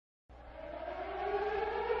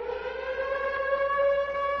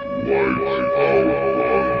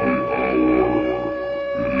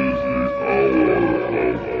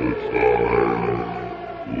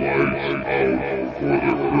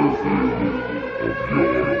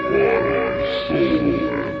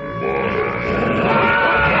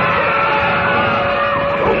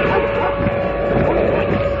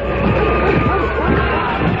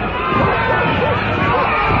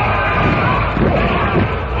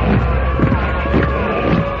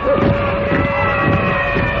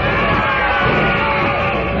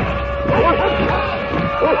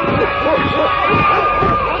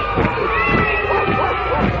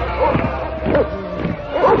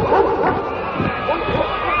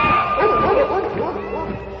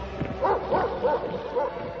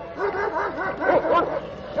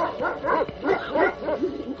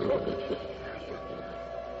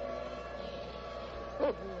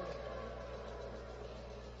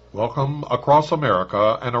Welcome across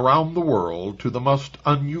America and around the world to the most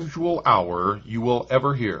unusual hour you will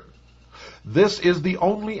ever hear. This is the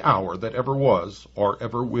only hour that ever was or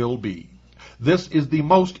ever will be. This is the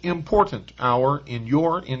most important hour in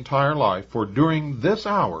your entire life, for during this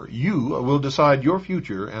hour you will decide your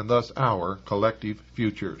future and thus our collective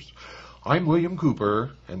futures. I'm William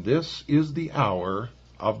Cooper, and this is the hour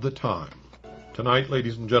of the time. Tonight,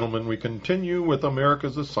 ladies and gentlemen, we continue with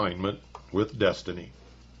America's assignment with destiny.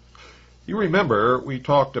 You remember we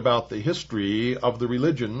talked about the history of the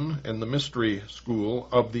religion and the mystery school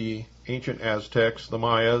of the ancient Aztecs, the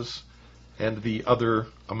Mayas, and the other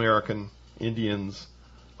American Indians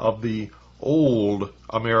of the old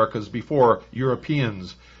Americas before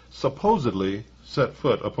Europeans supposedly set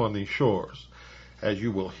foot upon these shores. As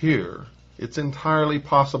you will hear, it's entirely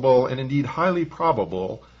possible and indeed highly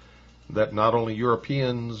probable that not only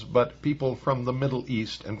Europeans but people from the Middle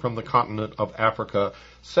East and from the continent of Africa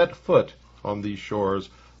set foot on these shores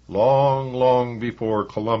long, long before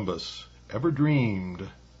Columbus ever dreamed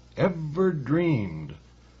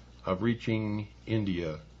of reaching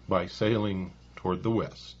India by sailing toward the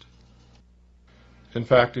west. In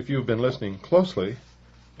fact, if you've been listening closely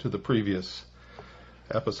to the previous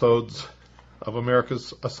episodes of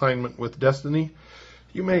America's Assignment with Destiny,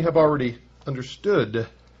 you may have already understood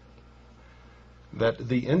that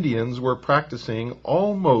the Indians were practicing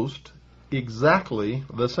almost exactly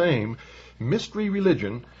the same mystery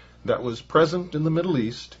religion that was present in the Middle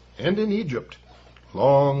East and in Egypt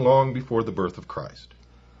long, long before the birth of Christ.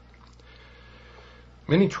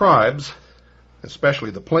 Many tribes,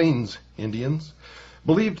 especially the Plains Indians,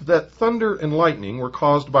 believed that thunder and lightning were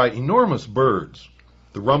caused by enormous birds.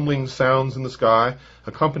 The rumbling sounds in the sky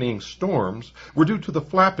accompanying storms were due to the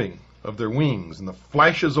flapping of their wings, and the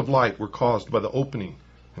flashes of light were caused by the opening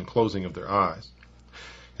and closing of their eyes.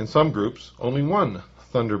 In some groups, only one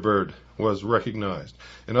thunderbird was recognized.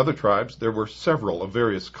 In other tribes, there were several of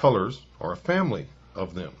various colors or a family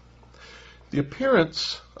of them. The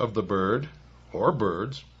appearance of the bird or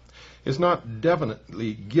birds is not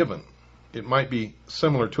definitely given. It might be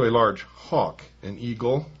similar to a large hawk, an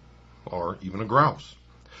eagle, or even a grouse.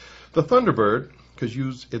 The thunderbird could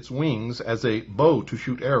use its wings as a bow to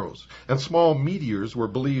shoot arrows, and small meteors were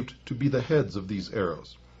believed to be the heads of these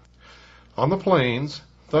arrows. On the plains,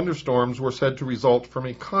 thunderstorms were said to result from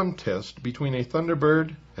a contest between a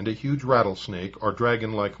thunderbird and a huge rattlesnake or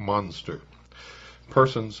dragon-like monster.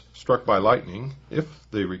 Persons struck by lightning, if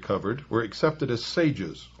they recovered, were accepted as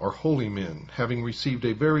sages or holy men, having received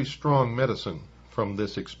a very strong medicine from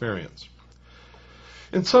this experience.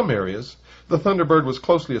 In some areas, the thunderbird was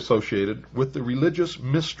closely associated with the religious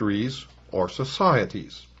mysteries or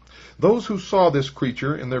societies. Those who saw this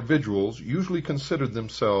creature in their vigils usually considered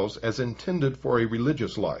themselves as intended for a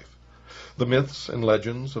religious life. The myths and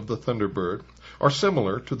legends of the thunderbird are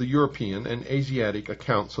similar to the European and Asiatic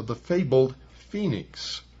accounts of the fabled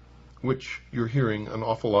phoenix, which you're hearing an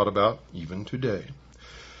awful lot about even today.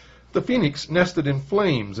 The phoenix nested in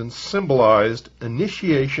flames and symbolized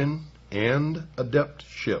initiation and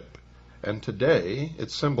adeptship, and today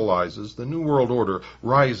it symbolizes the New World Order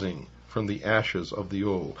rising from the ashes of the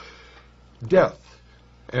old. Death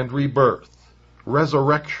and rebirth,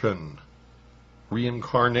 resurrection,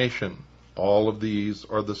 reincarnation, all of these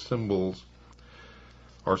are the symbols,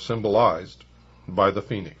 are symbolized by the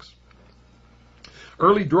phoenix.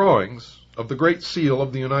 Early drawings of the Great Seal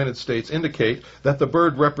of the United States indicate that the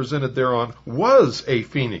bird represented thereon was a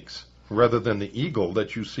phoenix, rather than the eagle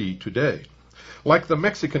that you see today. Like the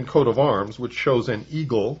Mexican coat of arms, which shows an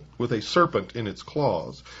eagle with a serpent in its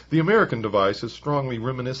claws, the American device is strongly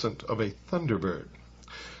reminiscent of a thunderbird.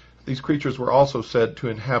 These creatures were also said to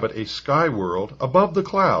inhabit a sky world above the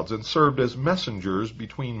clouds and served as messengers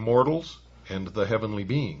between mortals and the heavenly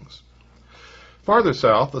beings. Farther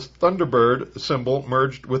south, the thunderbird symbol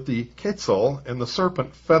merged with the quetzal and the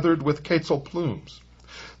serpent feathered with quetzal plumes.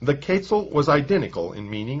 The quetzal was identical in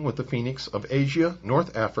meaning with the phoenix of Asia,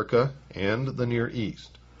 North Africa, and the Near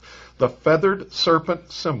East. The feathered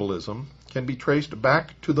serpent symbolism can be traced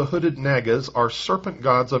back to the hooded nagas, or serpent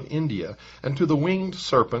gods of India, and to the winged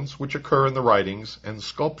serpents which occur in the writings and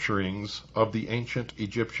sculpturings of the ancient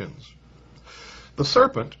Egyptians. The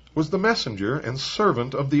serpent was the messenger and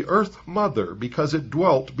servant of the Earth Mother because it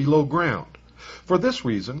dwelt below ground. For this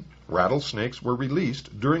reason, rattlesnakes were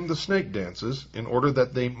released during the snake dances in order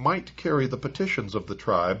that they might carry the petitions of the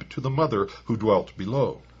tribe to the mother who dwelt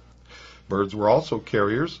below. Birds were also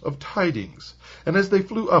carriers of tidings, and as they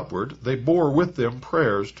flew upward, they bore with them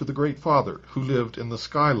prayers to the Great Father who lived in the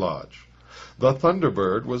sky lodge. The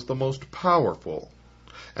thunderbird was the most powerful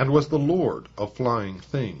and was the lord of flying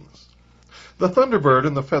things. The thunderbird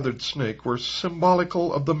and the feathered snake were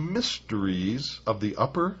symbolical of the mysteries of the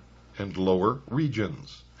upper and lower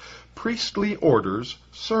regions. Priestly orders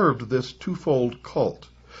served this twofold cult,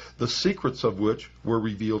 the secrets of which were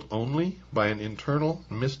revealed only by an internal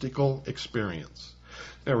mystical experience.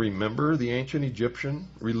 Now remember the ancient Egyptian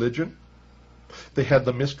religion? They had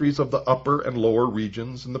the mysteries of the upper and lower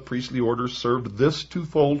regions, and the priestly orders served this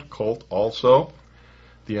twofold cult also,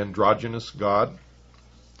 the androgynous god.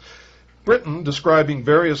 Britain, describing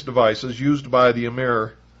various devices used by the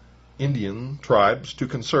Amerindian tribes to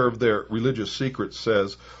conserve their religious secrets,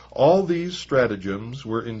 says, all these stratagems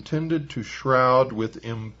were intended to shroud with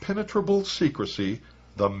impenetrable secrecy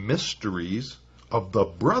the mysteries of the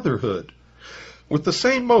brotherhood. With the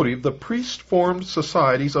same motive, the priests formed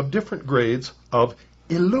societies of different grades of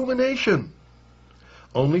illumination,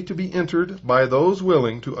 only to be entered by those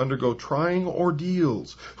willing to undergo trying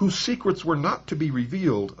ordeals, whose secrets were not to be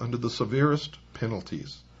revealed under the severest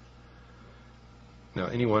penalties. Now,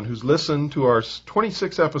 anyone who's listened to our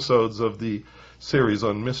 26 episodes of the series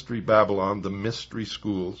on Mystery Babylon, the Mystery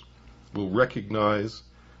Schools, will recognize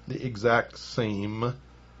the exact same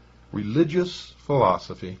religious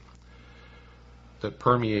philosophy that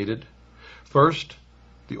permeated first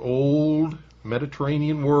the old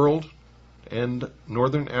Mediterranean world and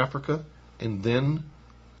northern Africa, and then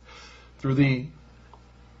through the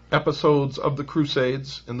episodes of the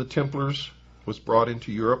Crusades and the Templars was brought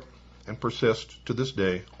into Europe and persists to this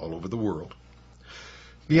day all over the world.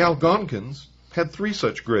 The Algonquins had 3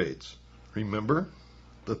 such grades. Remember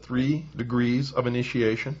the 3 degrees of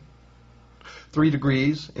initiation? 3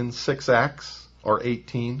 degrees in 6 acts, or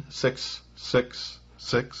 18, 6, 6,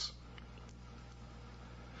 6.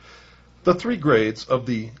 The 3 grades of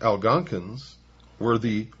the Algonquins were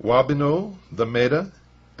the Wabino, the Meda,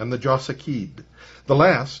 and the Josekid, the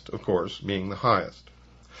last, of course, being the highest.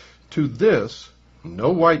 To this,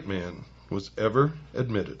 no white man was ever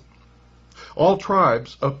admitted. All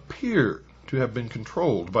tribes appear to have been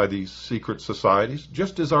controlled by these secret societies,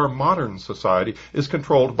 just as our modern society is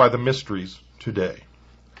controlled by the mysteries today.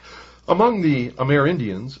 Among the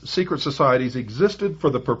Amerindians, secret societies existed for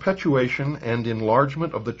the perpetuation and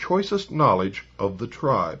enlargement of the choicest knowledge of the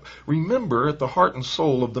tribe. Remember, at the heart and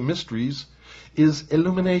soul of the mysteries is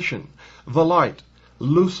illumination, the light,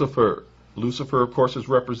 Lucifer. Lucifer, of course, is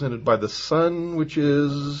represented by the sun, which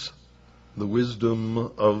is the wisdom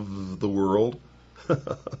of the world.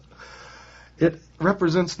 It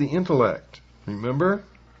represents the intellect. Remember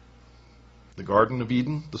the Garden of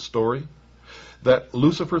Eden, the story? That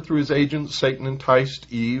Lucifer, through his agent Satan,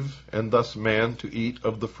 enticed Eve and thus man to eat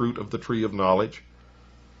of the fruit of the tree of knowledge,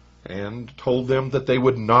 and told them that they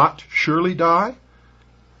would not surely die,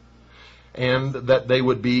 and that they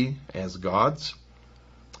would be as gods.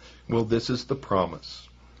 Well, this is the promise.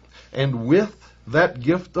 And with that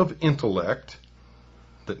gift of intellect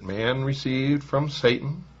that man received from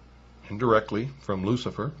Satan, indirectly from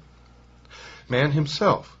Lucifer, man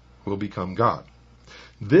himself will become God.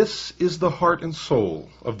 This is the heart and soul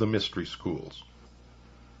of the mystery schools.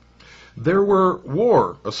 There were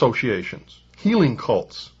war associations, healing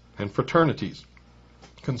cults, and fraternities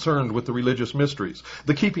concerned with the religious mysteries,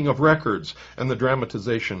 the keeping of records, and the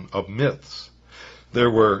dramatization of myths.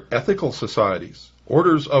 There were ethical societies,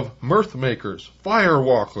 orders of mirth makers, fire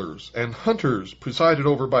walkers, and hunters presided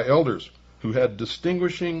over by elders who had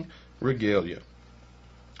distinguishing regalia.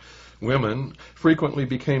 Women frequently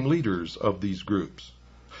became leaders of these groups.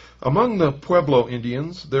 Among the Pueblo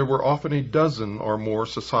Indians, there were often a dozen or more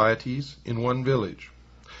societies in one village.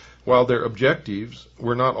 While their objectives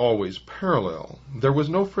were not always parallel, there was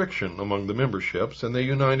no friction among the memberships, and they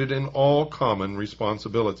united in all common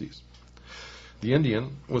responsibilities. The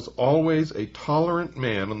Indian was always a tolerant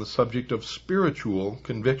man on the subject of spiritual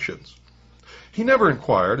convictions. He never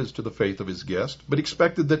inquired as to the faith of his guest, but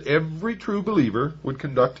expected that every true believer would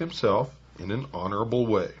conduct himself in an honorable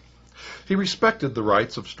way. He respected the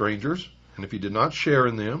rights of strangers, and if he did not share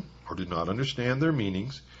in them or did not understand their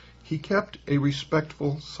meanings, he kept a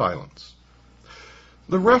respectful silence.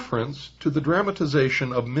 The reference to the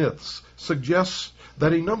dramatization of myths suggests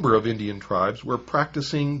that a number of Indian tribes were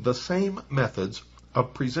practicing the same methods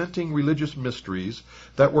of presenting religious mysteries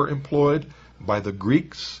that were employed by the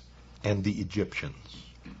Greeks and the Egyptians.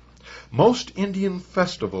 Most Indian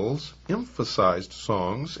festivals emphasized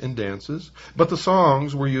songs and dances, but the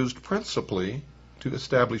songs were used principally to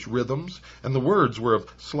establish rhythms, and the words were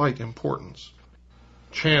of slight importance.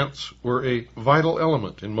 Chants were a vital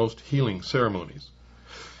element in most healing ceremonies.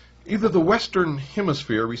 Either the Western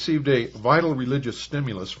Hemisphere received a vital religious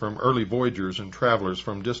stimulus from early voyagers and travelers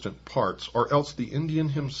from distant parts, or else the Indian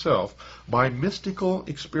himself, by mystical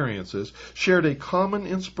experiences, shared a common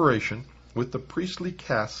inspiration with the priestly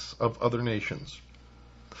castes of other nations.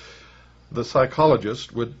 The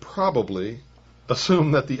psychologist would probably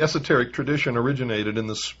assume that the esoteric tradition originated in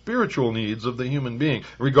the spiritual needs of the human being,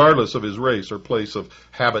 regardless of his race or place of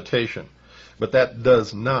habitation. But that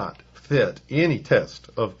does not fit any test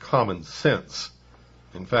of common sense.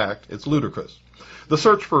 In fact, it's ludicrous. The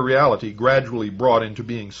search for reality gradually brought into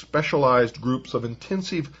being specialized groups of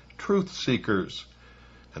intensive truth seekers,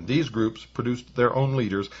 and these groups produced their own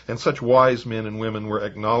leaders, and such wise men and women were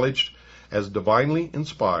acknowledged as divinely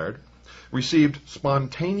inspired, received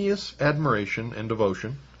spontaneous admiration and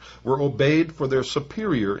devotion, were obeyed for their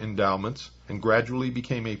superior endowments, and gradually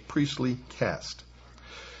became a priestly caste.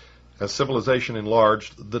 As civilization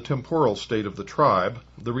enlarged the temporal state of the tribe,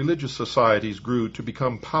 the religious societies grew to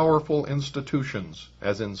become powerful institutions,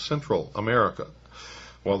 as in Central America.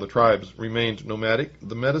 While the tribes remained nomadic,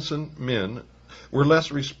 the medicine men were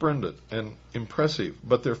less resplendent and impressive,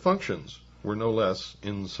 but their functions were no less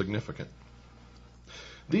insignificant.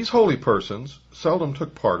 These holy persons seldom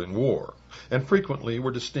took part in war, and frequently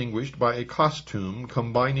were distinguished by a costume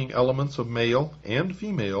combining elements of male and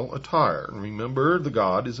female attire. And remember, the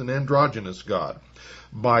god is an androgynous god,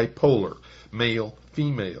 bipolar, male,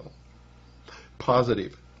 female,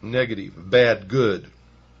 positive, negative, bad, good,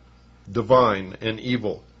 divine, and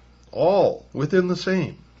evil, all within the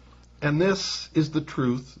same. And this is the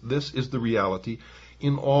truth, this is the reality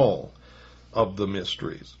in all of the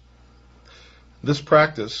mysteries. This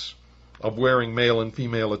practice of wearing male and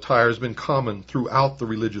female attire has been common throughout the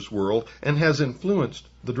religious world and has influenced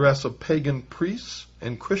the dress of pagan priests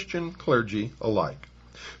and Christian clergy alike.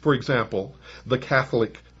 For example, the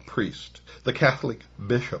Catholic priest, the Catholic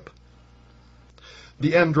bishop.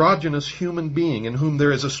 The androgynous human being, in whom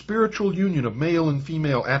there is a spiritual union of male and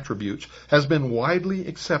female attributes, has been widely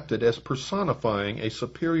accepted as personifying a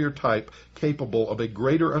superior type capable of a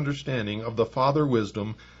greater understanding of the father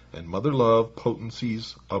wisdom and mother love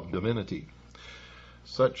potencies of divinity.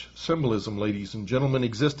 Such symbolism, ladies and gentlemen,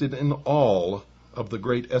 existed in all of the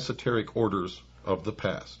great esoteric orders of the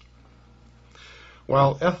past.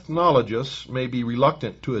 While ethnologists may be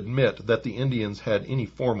reluctant to admit that the Indians had any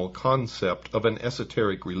formal concept of an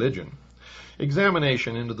esoteric religion,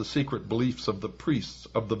 examination into the secret beliefs of the priests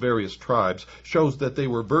of the various tribes shows that they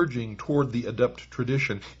were verging toward the adept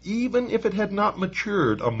tradition, even if it had not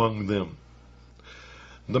matured among them.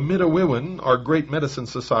 The Midewiwin, our great medicine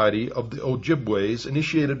society of the Ojibways,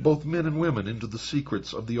 initiated both men and women into the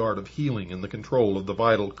secrets of the art of healing and the control of the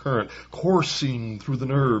vital current coursing through the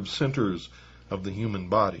nerve centers of the human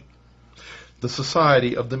body. The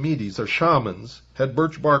society of the Medes, or shamans, had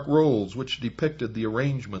birch bark rolls which depicted the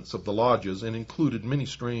arrangements of the lodges and included many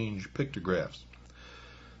strange pictographs.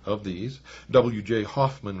 Of these, W.J.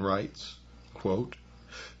 Hoffman writes, quote,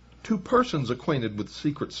 "To persons acquainted with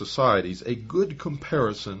secret societies, a good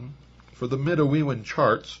comparison for the Midewiwin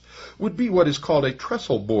charts would be what is called a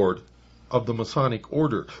trestle board of the Masonic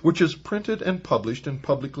order, which is printed and published and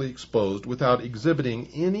publicly exposed without exhibiting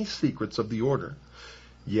any secrets of the order.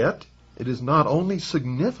 Yet it is not only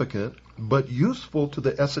significant, but useful to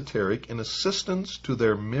the esoteric in assistance to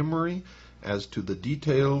their memory as to the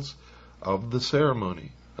details of the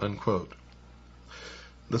ceremony." Unquote.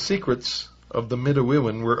 The secrets of the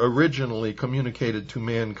Midewiwin were originally communicated to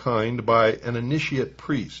mankind by an initiate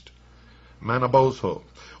priest, Manabozho,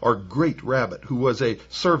 or Great Rabbit, who was a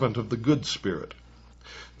servant of the Good Spirit.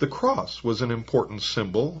 The cross was an important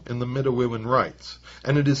symbol in the Midewiwin rites,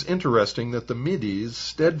 and it is interesting that the Medes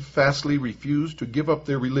steadfastly refused to give up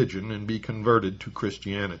their religion and be converted to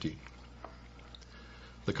Christianity.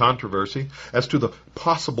 The controversy as to the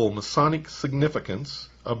possible Masonic significance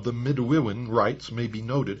of the Midewiwin rites may be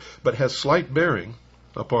noted, but has slight bearing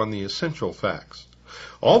upon the essential facts.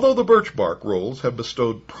 Although the birch bark rolls have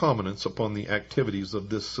bestowed prominence upon the activities of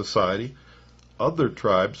this society, other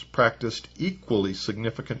tribes practiced equally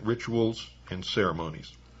significant rituals and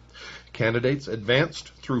ceremonies. Candidates advanced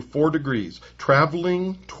through 4 degrees,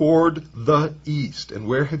 traveling toward the east. And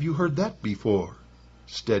where have you heard that before,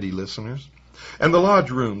 steady listeners? And the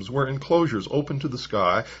lodge rooms were enclosures open to the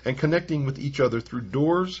sky and connecting with each other through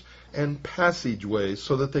doors and passageways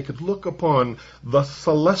so that they could look upon the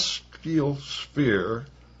celestial sphere.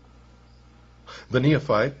 The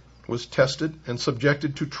neophyte was tested and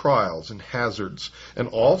subjected to trials and hazards, and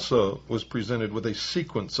also was presented with a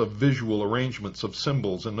sequence of visual arrangements of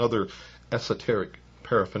symbols and other esoteric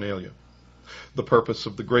paraphernalia. The purpose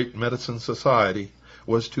of the Great Medicine Society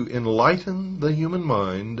was to enlighten the human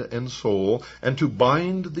mind and soul and to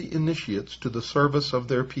bind the initiates to the service of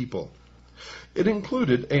their people. It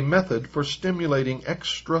included a method for stimulating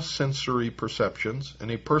extrasensory perceptions and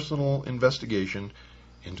a personal investigation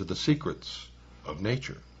into the secrets of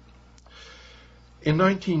nature. In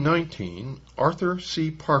 1919, Arthur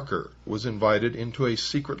C. Parker was invited into a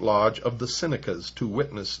secret lodge of the Senecas to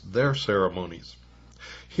witness their ceremonies.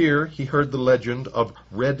 Here he heard the legend of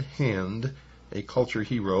Red Hand, a culture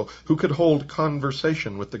hero who could hold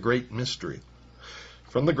conversation with the Great Mystery.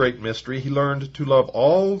 From the Great Mystery he learned to love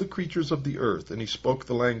all the creatures of the earth, and he spoke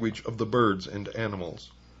the language of the birds and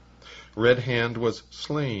animals. Red Hand was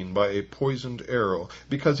slain by a poisoned arrow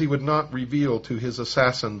because he would not reveal to his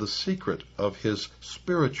assassin the secret of his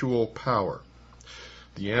spiritual power.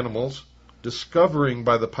 The animals, discovering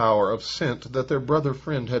by the power of scent that their brother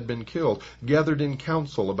friend had been killed, gathered in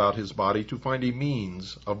council about his body to find a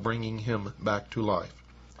means of bringing him back to life.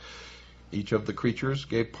 Each of the creatures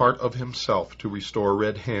gave part of himself to restore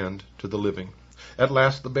Red Hand to the living. At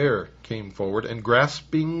last the bear came forward, and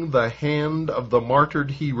grasping the hand of the martyred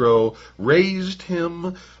hero, raised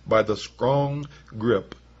him by the strong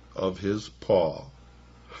grip of his paw.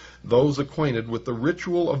 Those acquainted with the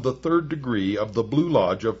ritual of the 3rd degree of the Blue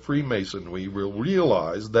Lodge of Freemasonry will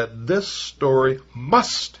realize that this story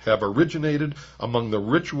must have originated among the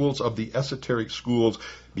rituals of the esoteric schools,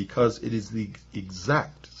 because it is the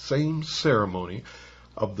exact same ceremony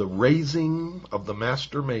of the raising of the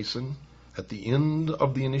Master Mason at the end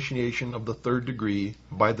of the initiation of the 3rd degree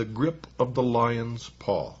by the grip of the lion's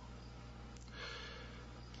paw.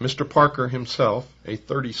 Mr. Parker himself, a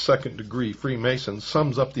 32nd degree Freemason,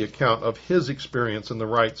 sums up the account of his experience in the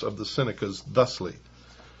rites of the Senecas thusly,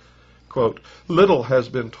 quote, "Little has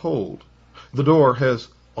been told. The door has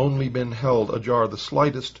only been held ajar the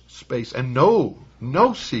slightest space, and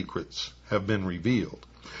no secrets have been revealed.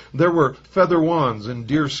 There were feather wands and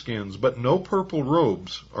deerskins, but no purple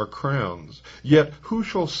robes or crowns. Yet who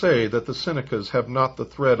shall say that the Senecas have not the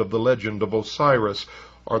thread of the legend of Osiris,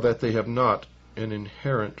 or that they have not an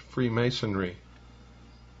inherent Freemasonry?"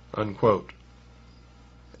 Unquote.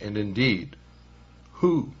 And indeed,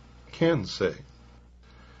 who can say?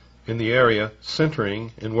 In the area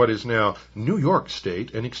centering in what is now New York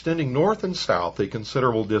State and extending north and south a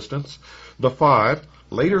considerable distance, the 5,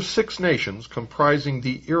 later 6 nations comprising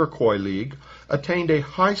the Iroquois League attained a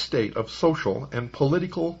high state of social and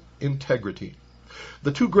political integrity.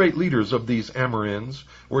 The 2 great leaders of these Amerinds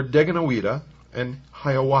were Daganoweda and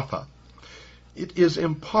Hiawatha. It is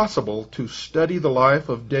impossible to study the life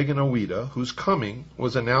of Daganoweda, whose coming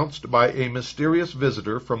was announced by a mysterious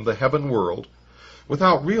visitor from the heaven world,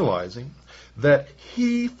 without realizing that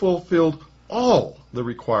he fulfilled all the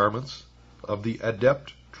requirements of the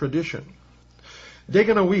adept tradition.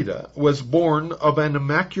 Daganoweda was born of an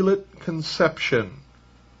immaculate conception.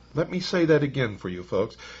 Let me say that again for you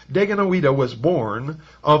folks. Daganoweda was born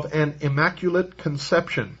of an immaculate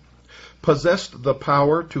conception, possessed the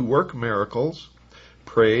power to work miracles,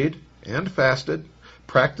 prayed and fasted,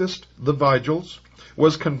 practiced the vigils,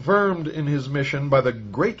 was confirmed in his mission by the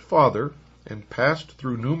Great Father, and passed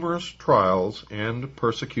through numerous trials and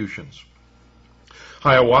persecutions.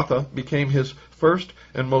 Hiawatha became his first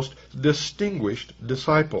and most distinguished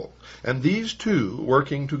disciple, and these 2,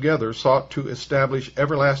 working together, sought to establish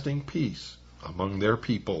everlasting peace among their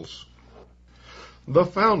peoples. The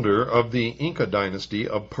founder of the Inca dynasty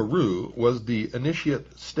of Peru was the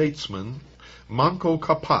initiate statesman Manco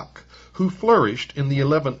Capac, who flourished in the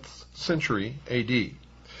 11th century A.D.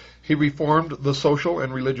 He reformed the social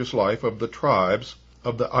and religious life of the tribes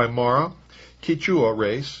of the Aymara Quichua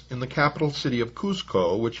race in the capital city of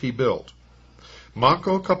Cuzco, which he built.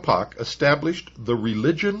 Manco Capac established the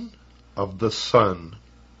religion of the sun.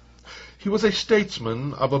 He was a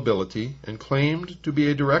statesman of ability and claimed to be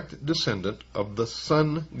a direct descendant of the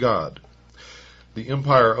sun god. The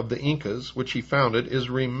empire of the Incas, which he founded, is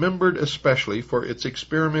remembered especially for its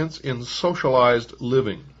experiments in socialized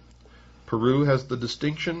living. Peru has the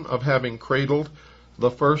distinction of having cradled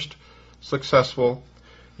the first successful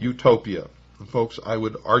utopia. And folks, I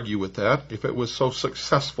would argue with that. If it was so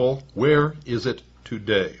successful, where is it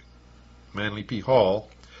today? Manly P. Hall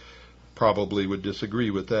probably would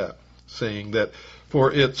disagree with that, saying that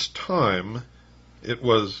for its time it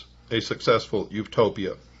was a successful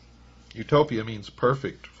utopia. Utopia means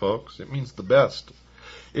perfect, folks. It means the best.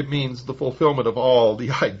 It means the fulfillment of all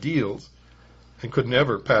the ideals, and could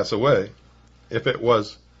never pass away if it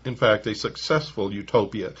was, in fact, a successful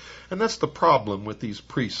utopia. And that's the problem with these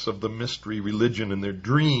priests of the mystery religion and their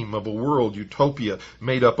dream of a world utopia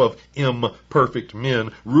made up of imperfect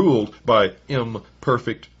men, ruled by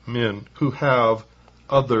imperfect men who have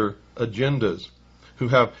other agendas, who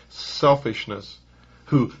have selfishness,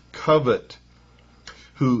 who covet,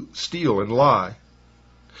 who steal and lie.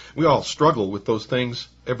 We all struggle with those things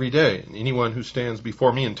every day. Anyone who stands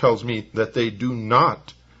before me and tells me that they do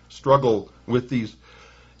not struggle with these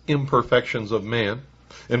imperfections of man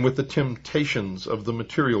and with the temptations of the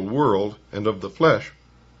material world and of the flesh,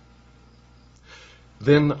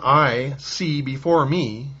 then I see before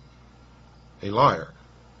me a liar.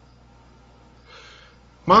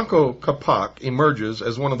 Manco Capac emerges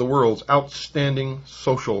as one of the world's outstanding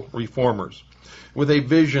social reformers, with a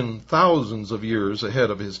vision thousands of years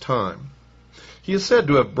ahead of his time. He is said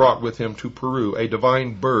to have brought with him to Peru a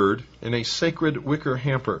divine bird in a sacred wicker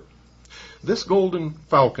hamper. This golden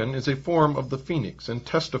falcon is a form of the phoenix and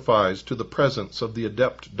testifies to the presence of the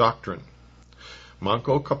adept doctrine.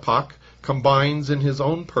 Manco Capac combines in his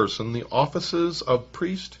own person the offices of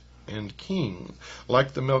priest and king,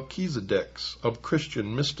 like the Melchizedeks of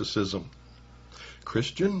Christian mysticism.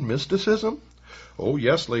 Christian mysticism? Oh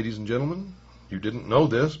yes, ladies and gentlemen, you didn't know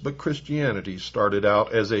this, but Christianity started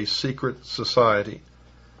out as a secret society,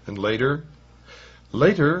 and later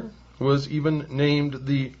was even named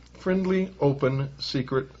the Friendly Open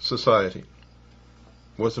Secret Society.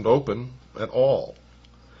 It wasn't open at all,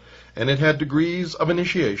 and it had degrees of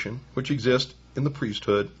initiation which exist in the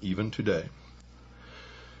priesthood even today.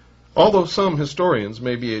 Although some historians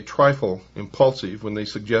may be a trifle impulsive when they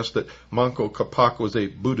suggest that Manco Capac was a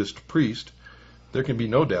Buddhist priest, there can be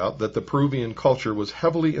no doubt that the Peruvian culture was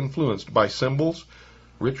heavily influenced by symbols,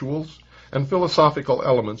 rituals, and philosophical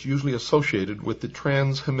elements usually associated with the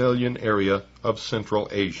trans-Himalayan area of Central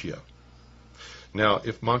Asia. Now,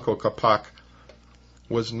 if Manco Capac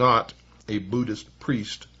was not a Buddhist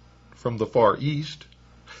priest from the Far East,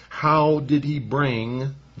 how did he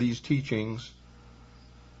bring these teachings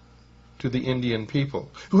to the Indian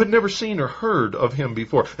people, who had never seen or heard of him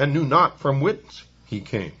before and knew not from whence he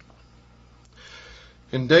came?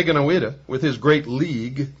 In Daganoweda, with his great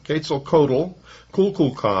league, Quetzalcoatl,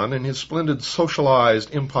 Kulkulkan, and his splendid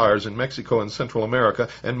socialized empires in Mexico and Central America,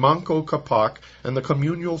 and Manco Capac and the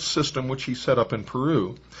communal system which he set up in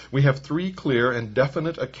Peru, we have three clear and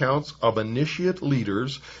definite accounts of initiate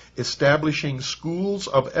leaders establishing schools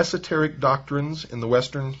of esoteric doctrines in the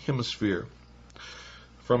Western Hemisphere.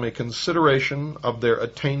 From a consideration of their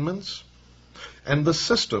attainments and the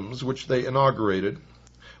systems which they inaugurated,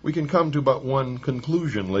 we can come to but one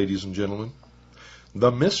conclusion, ladies and gentlemen.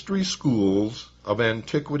 The mystery schools of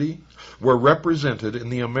antiquity were represented in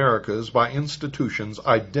the Americas by institutions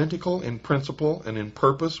identical in principle and in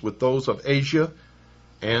purpose with those of Asia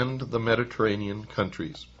and the Mediterranean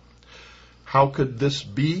countries. How could this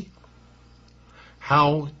be?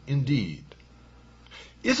 How indeed?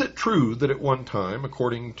 Is it true that at one time,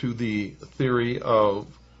 according to the theory of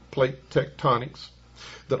plate tectonics,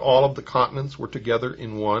 that all of the continents were together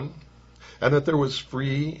in one, and that there was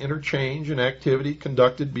free interchange and activity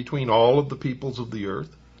conducted between all of the peoples of the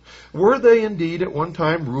earth? Were they indeed at one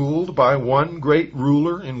time ruled by one great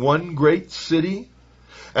ruler in one great city?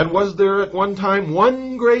 And was there at one time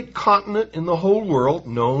one great continent in the whole world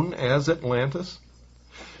known as Atlantis?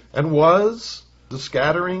 And was the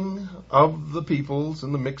scattering of the peoples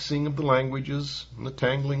and the mixing of the languages and the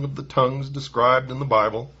tangling of the tongues described in the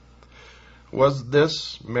Bible, was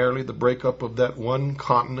this merely the breakup of that one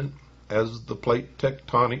continent as the plate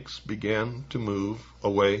tectonics began to move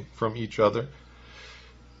away from each other,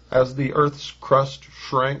 as the Earth's crust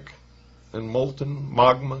shrank and molten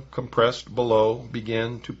magma compressed below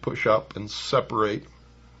began to push up and separate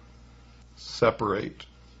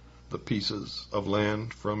the pieces of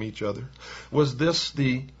land from each other? Was this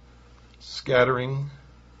the scattering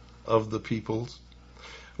of the peoples?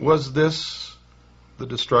 Was this the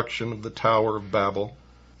destruction of the Tower of Babel?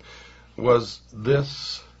 Was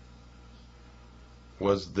this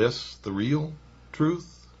the real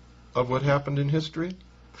truth? of what happened in history?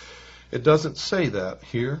 It doesn't say that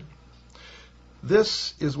here.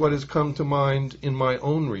 This is what has come to mind in my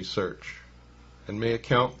own research, and may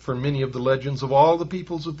account for many of the legends of all the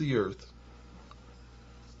peoples of the earth.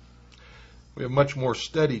 We have much more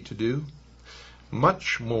study to do,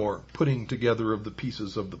 much more putting together of the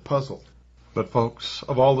pieces of the puzzle. But folks,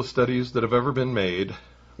 of all the studies that have ever been made,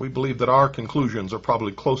 we believe that our conclusions are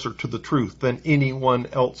probably closer to the truth than anyone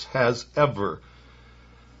else has ever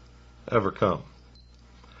come.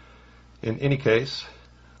 In any case,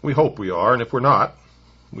 we hope we are, and if we're not,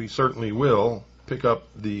 we certainly will pick up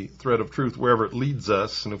the thread of truth wherever it leads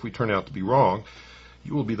us, and if we turn out to be wrong,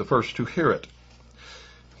 you will be the first to hear it.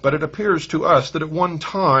 But it appears to us that at one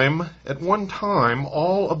time,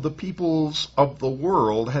 all of the peoples of the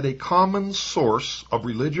world had a common source of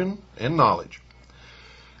religion and knowledge,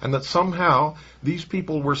 and that somehow these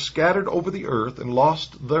people were scattered over the earth and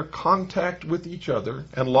lost their contact with each other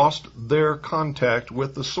and lost their contact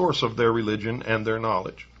with the source of their religion and their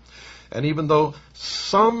knowledge. And even though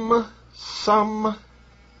some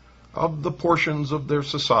of the portions of their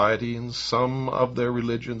society and some of their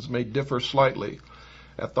religions may differ slightly,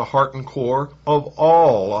 at the heart and core of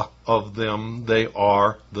all of them, they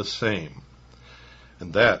are the same.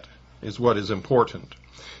 And that is what is important,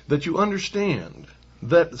 that you understand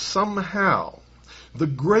that somehow the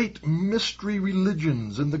great mystery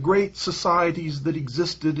religions and the great societies that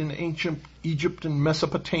existed in ancient Egypt and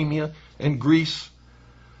Mesopotamia and Greece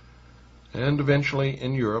and eventually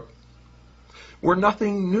in Europe were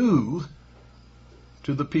nothing new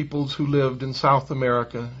to the peoples who lived in South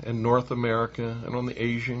America and North America and on the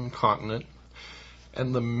Asian continent.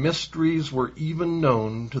 And the mysteries were even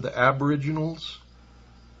known to the Aboriginals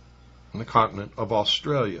on the continent of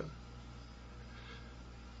Australia,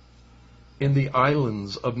 in the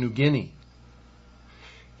islands of New Guinea,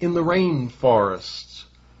 in the rainforests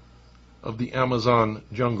of the Amazon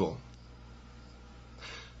jungle.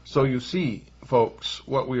 So you see, folks,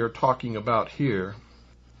 what we are talking about here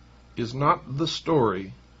is not the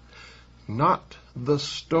story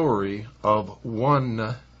of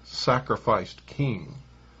one sacrificed king,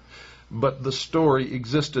 but the story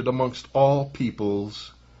existed amongst all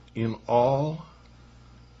peoples in all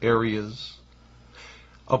areas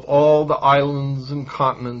of all the islands and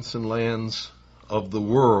continents and lands of the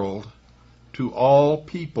world. To all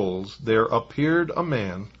peoples there appeared a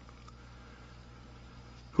man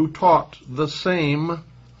who taught the same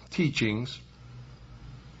teachings,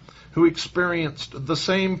 who experienced the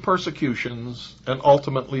same persecutions and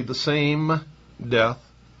ultimately the same death,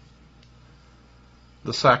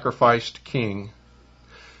 the sacrificed king,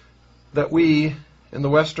 that we in the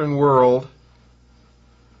Western world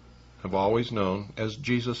have always known as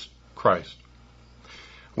Jesus Christ.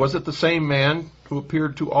 Was it the same man who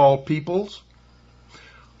appeared to all peoples?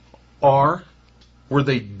 Or were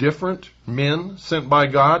they different men sent by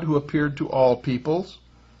God who appeared to all peoples?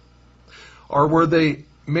 Or were they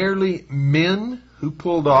merely men who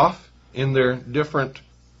pulled off in their different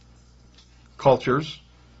cultures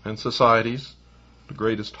and societies the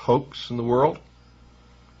greatest hoax in the world?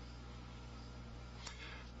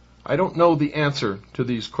 I don't know the answer to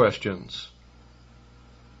these questions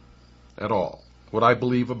at all. What I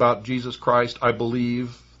believe about Jesus Christ, I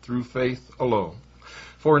believe through faith alone.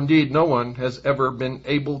 For indeed, no one has ever been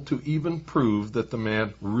able to even prove that the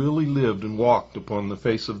man really lived and walked upon the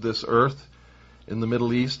face of this earth in the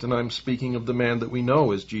Middle East, and I'm speaking of the man that we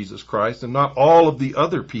know as Jesus Christ, and not all of the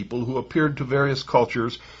other people who appeared to various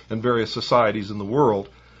cultures and various societies in the world,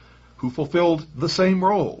 who fulfilled the same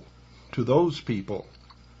role to those people.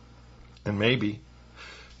 And maybe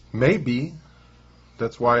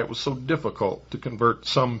that's why it was so difficult to convert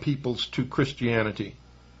some peoples to Christianity.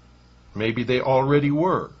 Maybe they already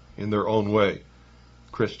were, in their own way,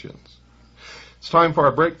 Christians. It's time for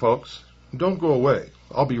our break, folks. Don't go away.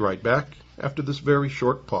 I'll be right back after this very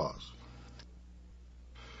short pause.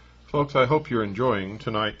 Folks, I hope you're enjoying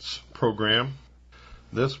tonight's program.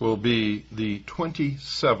 This will be the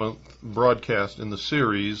 27th broadcast in the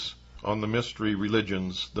series on the mystery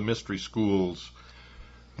religions, the mystery schools,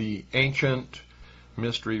 the ancient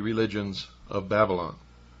mystery religions of Babylon.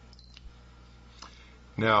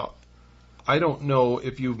 Now, I don't know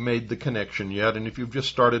if you've made the connection yet, and if you've just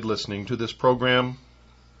started listening to this program,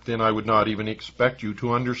 then I would not even expect you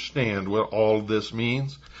to understand what all this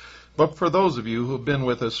means. But for those of you who have been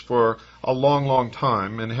with us for a long, long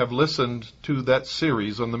time and have listened to that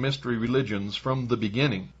series on the mystery religions from the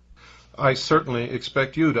beginning, I certainly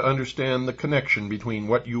expect you to understand the connection between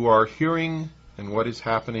what you are hearing and what is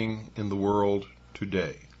happening in the world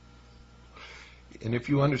today. And if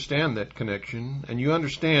you understand that connection, and you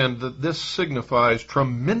understand that this signifies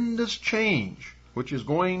tremendous change, which is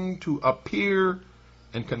going to appear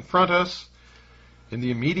and confront us in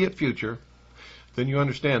the immediate future, then you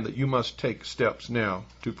understand that you must take steps now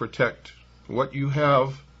to protect what you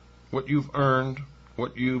have, what you've earned,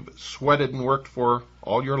 what you've sweated and worked for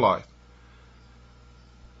all your life.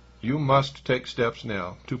 You must take steps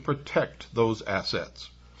now to protect those assets.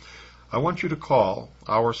 I want you to call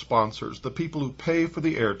our sponsors, the people who pay for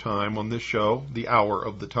the airtime on this show, the hour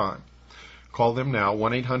of the time. Call them now,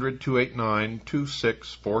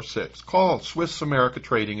 1-800-289-2646. Call Swiss America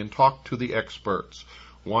Trading and talk to the experts.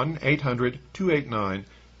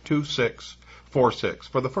 1-800-289-2646.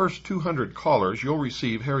 For the first 200 callers, you'll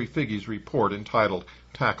receive Harry Figge's report entitled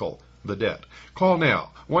Tackle the Debt. Call now,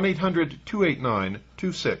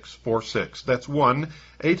 1-800-289-2646. That's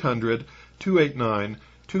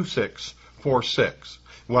 1-800-289-2646.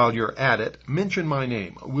 While you're at it, mention my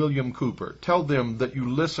name, William Cooper. Tell them that you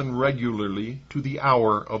listen regularly to the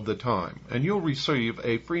hour of the time, and you'll receive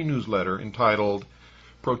a free newsletter entitled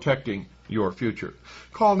Protecting Your Future.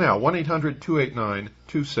 Call now,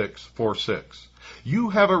 1-800-289-2646. You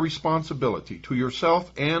have a responsibility to yourself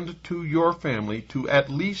and to your family to at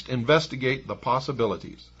least investigate the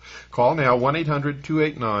possibilities. Call now,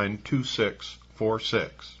 1-800-289-2646.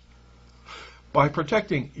 By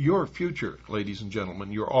protecting your future, ladies and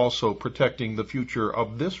gentlemen, you're also protecting the future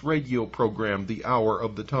of this radio program, The Hour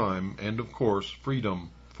of the Time, and, of course,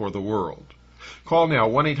 freedom for the world. Call now,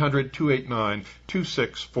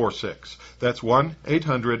 1-800-289-2646. That's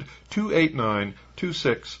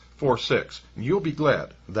 1-800-289-2646. And you'll be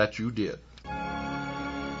glad that you did.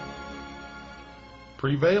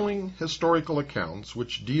 Prevailing historical accounts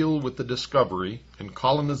which deal with the discovery and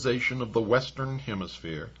colonization of the Western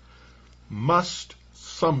Hemisphere must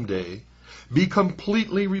someday be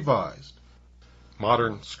completely revised.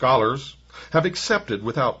 Modern scholars have accepted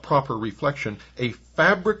without proper reflection a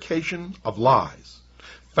fabrication of lies,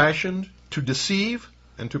 fashioned to deceive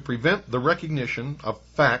and to prevent the recognition of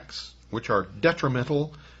facts which are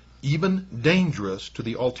detrimental, even dangerous to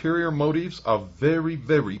the ulterior motives of very,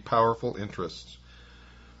 very powerful interests.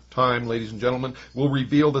 Time, ladies and gentlemen, will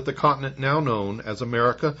reveal that the continent now known as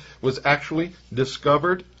America was actually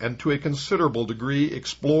discovered and to a considerable degree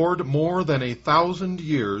explored more than 1,000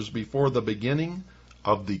 years before the beginning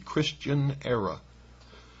of the Christian era.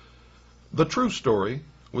 The true story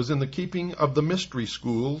was in the keeping of the mystery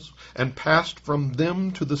schools and passed from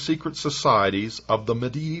them to the secret societies of the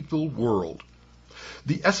medieval world.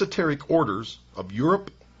 The esoteric orders of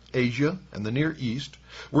Europe, Asia, and the Near East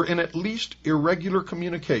were in at least irregular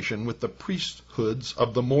communication with the priesthoods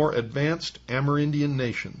of the more advanced Amerindian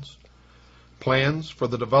nations. Plans for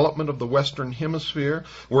the development of the Western Hemisphere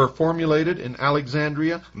were formulated in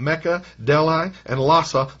Alexandria, Mecca, Delhi, and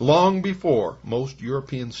Lhasa long before most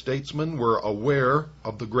European statesmen were aware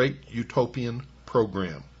of the great utopian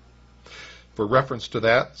program. For reference to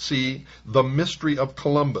that, see The Mystery of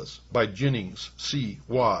Columbus by Jennings C.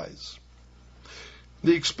 Wise.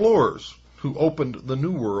 The explorers who opened the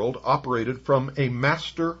New World operated from a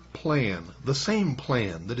master plan, the same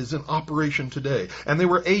plan that is in operation today, and they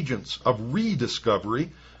were agents of rediscovery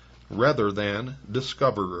rather than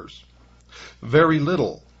discoverers. Very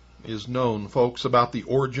little is known, folks, about the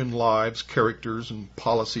origin, lives, characters, and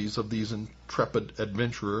policies of these intrepid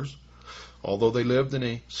adventurers. Although they lived in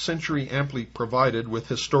a century amply provided with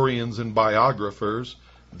historians and biographers,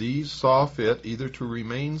 these saw fit either to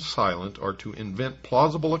remain silent or to invent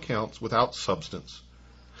plausible accounts without substance.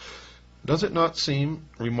 Does it not seem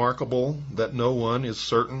remarkable that no one is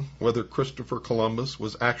certain whether Christopher Columbus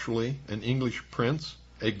was actually an English prince,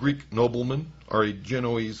 a Greek nobleman, or a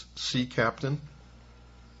Genoese sea captain?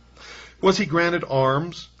 Was he granted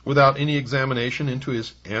arms without any examination into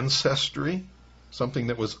his ancestry? Something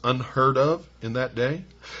that was unheard of in that day?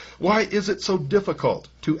 Why is it so difficult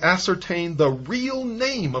to ascertain the real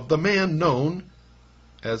name of the man known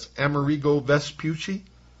as Amerigo Vespucci?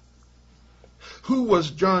 Who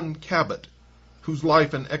was John Cabot, whose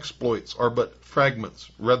life and exploits are but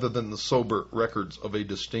fragments rather than the sober records of a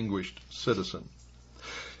distinguished citizen?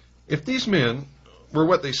 If these men were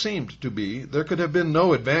what they seemed to be, there could have been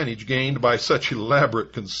no advantage gained by such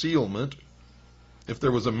elaborate concealment. If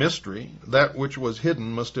there was a mystery, that which was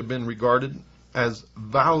hidden must have been regarded as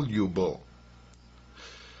valuable.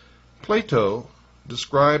 Plato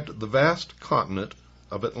described the vast continent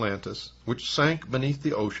of Atlantis, which sank beneath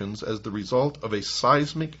the oceans as the result of a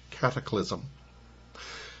seismic cataclysm.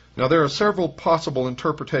 Now, there are several possible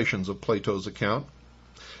interpretations of Plato's account.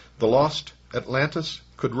 The lost Atlantis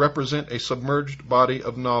could represent a submerged body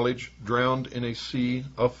of knowledge drowned in a sea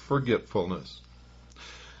of forgetfulness.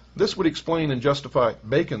 This would explain and justify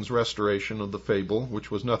Bacon's restoration of the fable,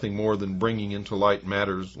 which was nothing more than bringing into light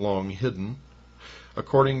matters long hidden.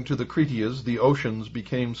 According to the Critias, the oceans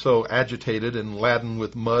became so agitated and laden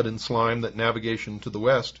with mud and slime that navigation to the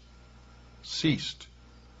west ceased.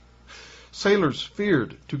 Sailors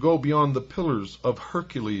feared to go beyond the Pillars of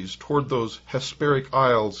Hercules toward those Hesperic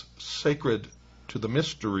isles sacred to the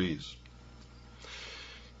mysteries.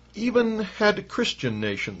 Even had Christian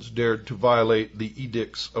nations dared to violate the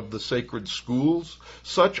edicts of the sacred schools,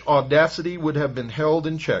 such audacity would have been held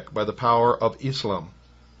in check by the power of Islam,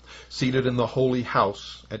 seated in the Holy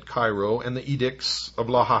House at Cairo, and the edicts of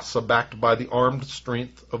Lhasa backed by the armed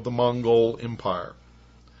strength of the Mongol Empire.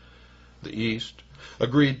 The East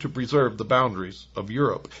agreed to preserve the boundaries of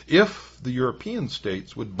Europe if the European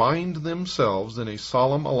states would bind themselves in a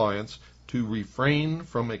solemn alliance to refrain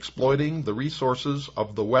from exploiting the resources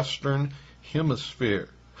of the Western Hemisphere.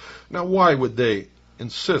 Now, why would they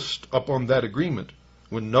insist upon that agreement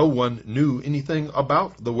when no one knew anything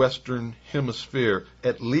about the Western Hemisphere,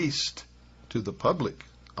 at least to the public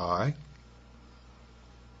eye?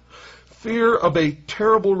 Fear of a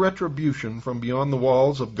terrible retribution from beyond the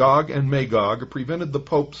walls of Gog and Magog prevented the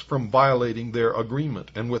popes from violating their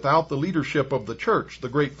agreement, and without the leadership of the church, the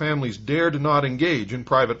great families dared not engage in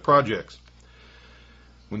private projects.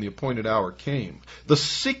 When the appointed hour came, the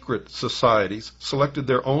secret societies selected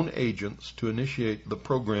their own agents to initiate the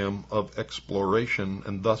program of exploration,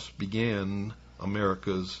 and thus began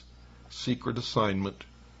America's secret assignment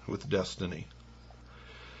with destiny.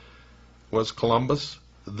 Was Columbus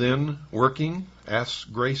then working, asks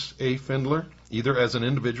Grace A. Findler, either as an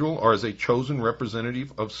individual or as a chosen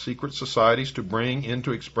representative of secret societies to bring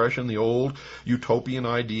into expression the old utopian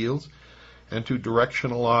ideals and to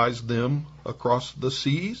directionalize them across the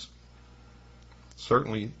seas?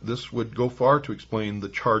 Certainly, this would go far to explain the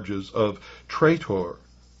charges of traitor,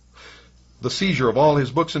 the seizure of all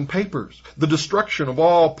his books and papers, the destruction of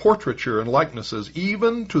all portraiture and likenesses,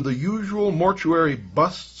 even to the usual mortuary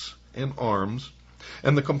busts and arms,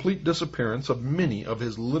 and the complete disappearance of many of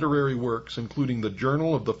his literary works, including the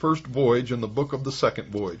Journal of the First Voyage and the Book of the Second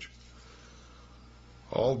Voyage.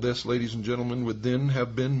 All this, ladies and gentlemen, would then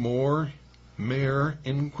have been mere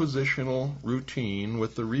inquisitional routine,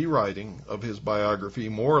 with the rewriting of his biography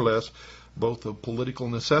more or less both of political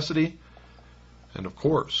necessity and, of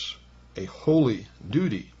course, a holy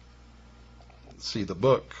duty. See the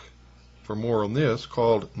book for more on this,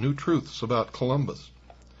 called New Truths About Columbus.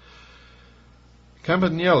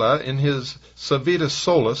 Campanella, in his Savita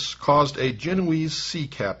Solus, caused a Genoese sea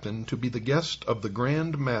captain to be the guest of the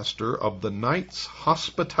Grand Master of the Knights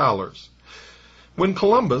Hospitallers. When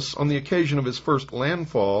Columbus, on the occasion of his first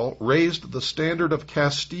landfall, raised the standard of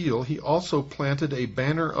Castile, he also planted a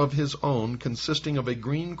banner of his own consisting of a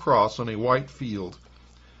green cross on a white field.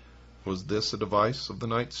 Was this a device of the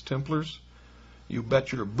Knights Templars? You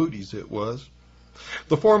bet your booties it was.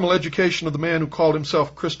 The formal education of the man who called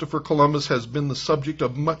himself Christopher Columbus has been the subject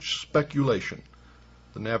of much speculation.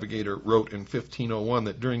 The navigator wrote in 1501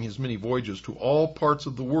 that during his many voyages to all parts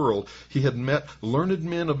of the world he had met learned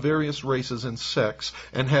men of various races and sects,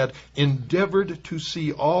 and had endeavored to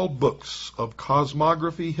see all books of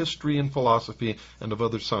cosmography, history, and philosophy, and of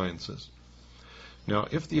other sciences. Now,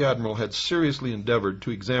 if the admiral had seriously endeavored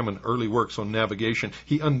to examine early works on navigation,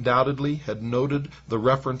 he undoubtedly had noted the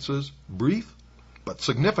references, brief but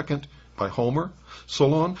significant, by Homer,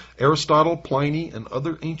 Solon, Aristotle, Pliny, and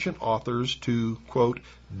other ancient authors to, quote,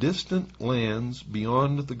 distant lands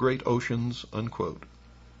beyond the great oceans, unquote.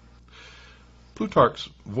 Plutarch's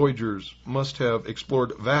voyagers must have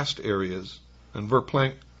explored vast areas, and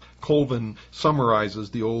Verplanck Colvin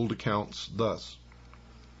summarizes the old accounts thus,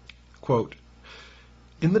 quote,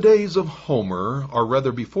 in the days of Homer, or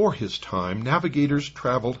rather before his time, navigators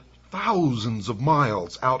traveled thousands of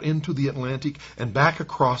miles out into the Atlantic and back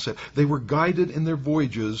across it. They were guided in their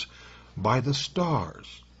voyages by the stars,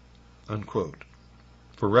 unquote.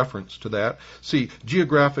 For reference to that, see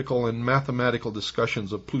geographical and mathematical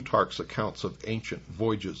discussions of Plutarch's accounts of ancient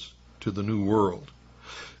voyages to the New World.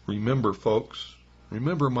 Remember, folks,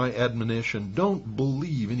 remember my admonition, don't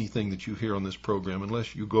believe anything that you hear on this program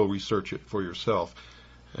unless you go research it for yourself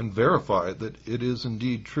and verify that it is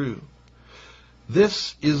indeed true.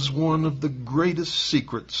 This is one of the greatest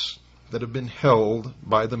secrets that have been held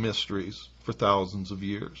by the mysteries for thousands of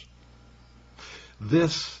years.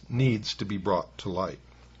 This needs to be brought to light,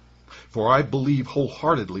 for I believe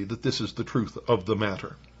wholeheartedly that this is the truth of the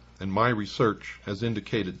matter, and my research has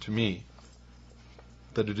indicated to me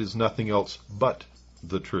that it is nothing else but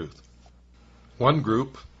the truth. One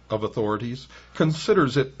group of authorities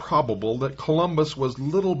considers it probable that Columbus was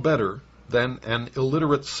little better than an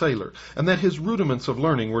illiterate sailor, and that his rudiments of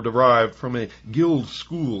learning were derived from a guild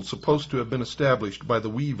school supposed to have been established by the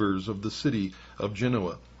weavers of the city of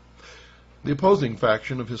Genoa. The opposing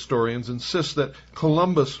faction of historians insists that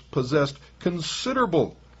Columbus possessed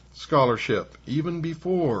considerable scholarship even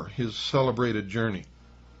before his celebrated journey.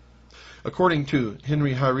 According to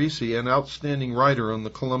Henry Harisi, an outstanding writer on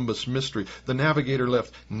the Columbus mystery, the navigator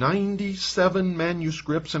left 97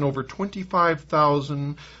 manuscripts and over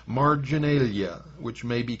 25,000 marginalia, which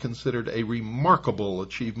may be considered a remarkable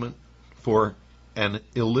achievement for an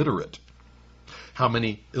illiterate. How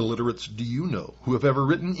many illiterates do you know who have ever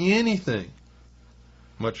written anything,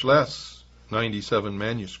 much less 97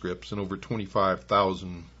 manuscripts and over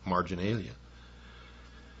 25,000 marginalia?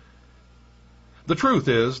 The truth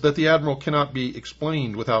is that the admiral cannot be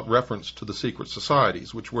explained without reference to the secret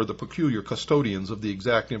societies, which were the peculiar custodians of the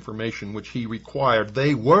exact information which he required.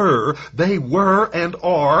 They were, and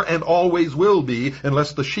are, and always will be,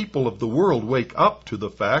 unless the sheeple of the world wake up to the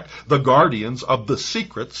fact, the guardians of the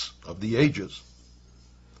secrets of the ages.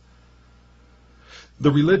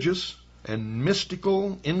 The religious and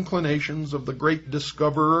mystical inclinations of the great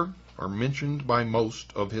discoverer are mentioned by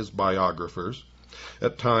most of his biographers.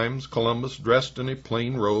 At times, Columbus dressed in a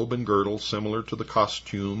plain robe and girdle similar to the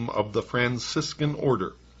costume of the Franciscan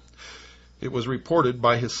order. It was reported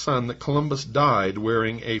by his son that Columbus died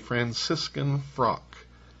wearing a Franciscan frock.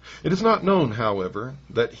 It is not known, however,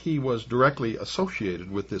 that he was directly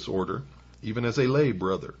associated with this order, even as a lay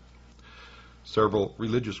brother. Several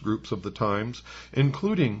religious groups of the times,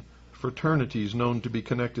 including fraternities known to be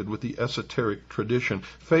connected with the esoteric tradition,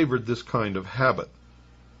 favored this kind of habit.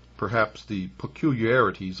 Perhaps the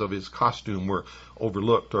peculiarities of his costume were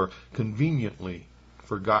overlooked or conveniently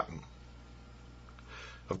forgotten.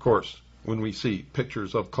 Of course, when we see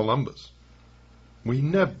pictures of Columbus, we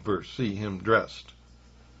never see him dressed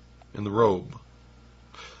in the robe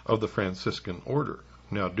of the Franciscan order,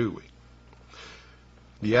 now do we?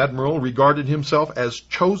 The admiral regarded himself as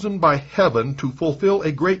chosen by heaven to fulfill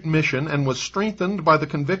a great mission and was strengthened by the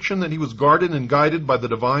conviction that he was guarded and guided by the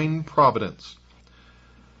divine providence.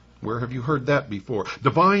 Where have you heard that before?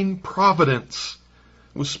 Divine providence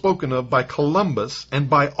was spoken of by Columbus and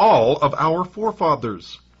by all of our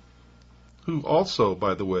forefathers, who also,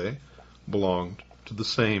 by the way, belonged to the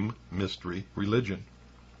same mystery religion.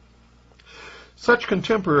 Such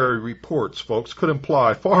contemporary reports, folks, could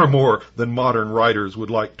imply far more than modern writers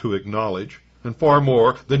would like to acknowledge, and far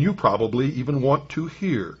more than you probably even want to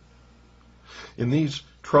hear. In these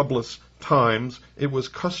troublous times, it was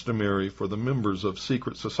customary for the members of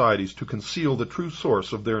secret societies to conceal the true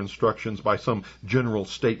source of their instructions by some general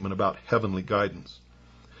statement about heavenly guidance.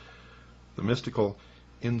 The mystical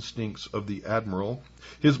instincts of the admiral,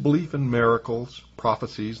 his belief in miracles,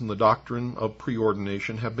 prophecies, and the doctrine of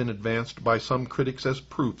preordination have been advanced by some critics as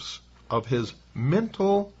proofs of his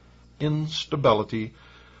mental instability,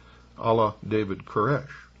 a la David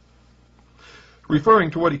Koresh.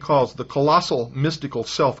 Referring to what he calls the colossal mystical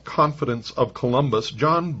self-confidence of Columbus,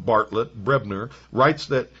 John Bartlett Brebner writes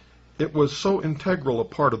that it was so integral a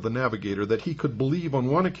part of the navigator that he could believe on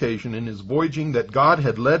one occasion in his voyaging that God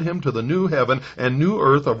had led him to the new heaven and new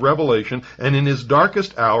earth of revelation, and in his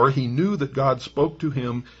darkest hour he knew that God spoke to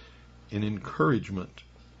him in encouragement.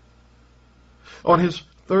 On his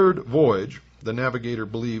third voyage, the navigator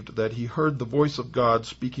believed that he heard the voice of God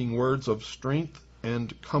speaking words of strength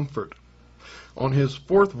and comfort. On his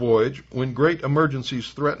fourth voyage, when great emergencies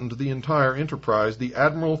threatened the entire enterprise, the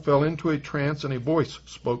admiral fell into a trance, and a voice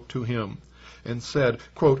spoke to him and said,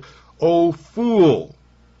 quote, "O fool,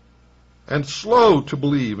 and slow to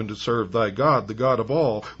believe and to serve thy God, the God of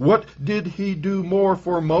all, what did he do more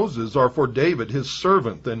for Moses or for David, his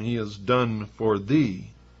servant, than he has done for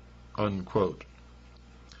thee?" Unquote.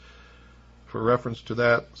 For reference to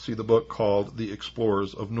that, see the book called The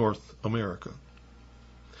Explorers of North America.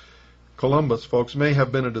 Columbus, folks, may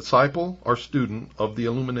have been a disciple or student of the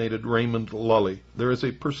illuminated Raymond Lully. There is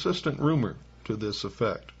a persistent rumor to this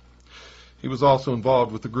effect. He was also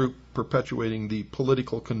involved with the group perpetuating the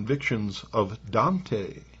political convictions of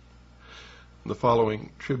Dante. The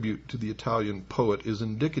following tribute to the Italian poet is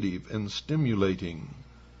indicative and stimulating.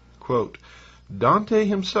 Quote, "Dante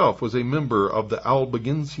himself was a member of the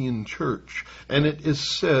Albigensian Church, and it is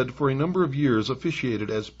said for a number of years officiated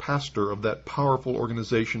as pastor of that powerful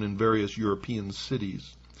organization in various European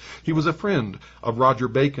cities. He was a friend of Roger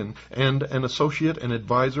Bacon and an associate and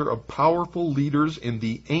advisor of powerful leaders in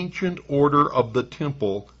the ancient order of the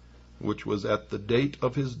Temple, which was at the date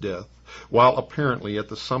of his death, while apparently at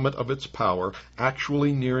the summit of its power,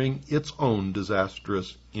 actually nearing its own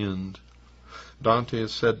disastrous end. Dante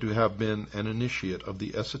is said to have been an initiate of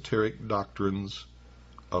the esoteric doctrines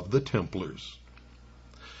of the Templars.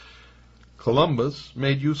 Columbus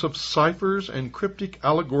made use of ciphers and cryptic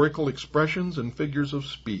allegorical expressions and figures of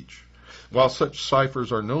speech. While such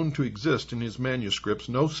ciphers are known to exist in his manuscripts,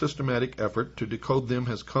 no systematic effort to decode them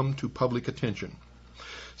has come to public attention.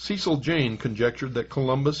 Cecil Jane conjectured that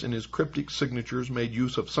Columbus in his cryptic signatures made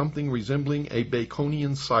use of something resembling a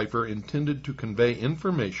Baconian cipher intended to convey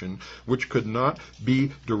information which could not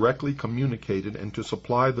be directly communicated and to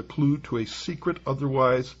supply the clue to a secret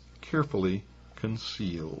otherwise carefully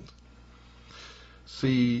concealed.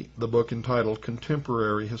 See the book entitled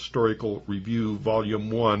Contemporary Historical Review, Volume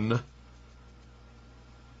 1,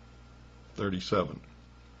 37.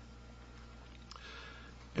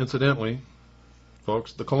 Incidentally,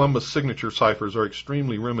 folks, the Columbus signature ciphers are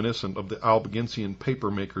extremely reminiscent of the Albigensian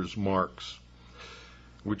papermaker's marks,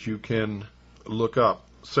 which you can look up.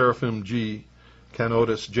 Seraphim G.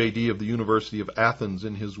 Canotis, J.D. of the University of Athens,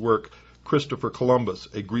 in his work Christopher Columbus,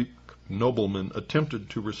 a Greek nobleman, attempted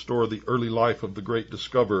to restore the early life of the great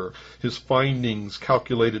discoverer. His findings,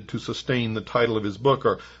 calculated to sustain the title of his book,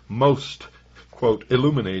 are most, quote,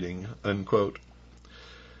 illuminating, unquote.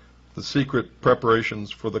 The secret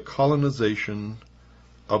preparations for the colonization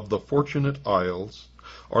of the Fortunate Isles,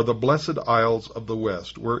 or the Blessed Isles of the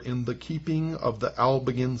West, were in the keeping of the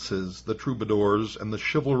Albigenses, the troubadours, and the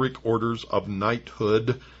chivalric orders of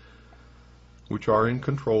knighthood, which are in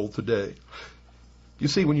control today. You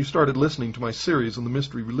see, when you started listening to my series on the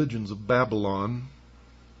mystery religions of Babylon,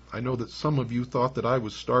 I know that some of you thought that I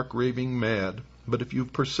was stark raving mad, but if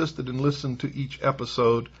you've persisted and listened to each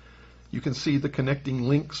episode, you can see the connecting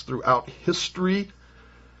links throughout history,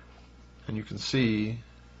 and you can see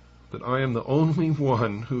that I am the only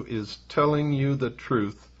one who is telling you the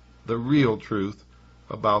truth, the real truth,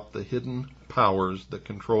 about the hidden powers that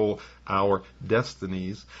control our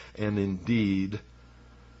destinies, and indeed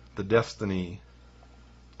the destiny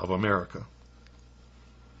of America.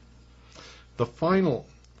 The final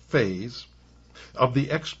phase of the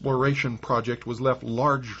exploration project was left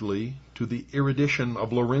largely to the erudition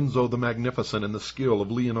of Lorenzo the Magnificent and the skill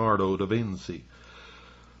of Leonardo da Vinci.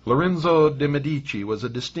 Lorenzo de' Medici was a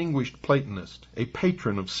distinguished Platonist, a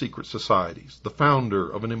patron of secret societies, the founder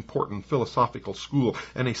of an important philosophical school,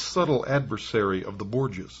 and a subtle adversary of the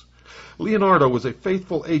Borgias. Leonardo was a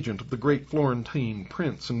faithful agent of the great Florentine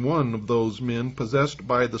prince, and one of those men possessed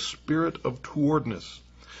by the spirit of towardness.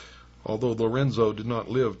 Although Lorenzo did not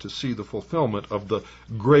live to see the fulfillment of the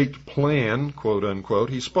great plan, quote unquote,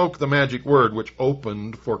 he spoke the magic word which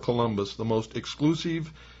opened for Columbus the most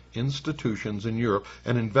exclusive institutions in Europe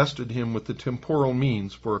and invested him with the temporal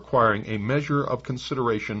means for acquiring a measure of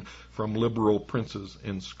consideration from liberal princes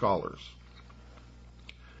and scholars.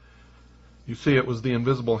 You see, it was the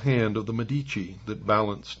invisible hand of the Medici that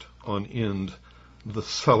balanced on end the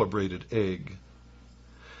celebrated egg.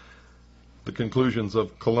 The conclusions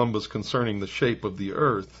of Columbus concerning the shape of the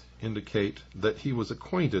earth indicate that he was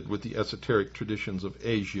acquainted with the esoteric traditions of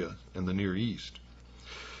Asia and the Near East.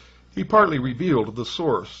 He partly revealed the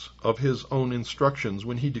source of his own instructions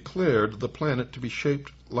when he declared the planet to be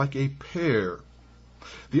shaped like a pear,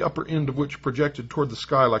 the upper end of which projected toward the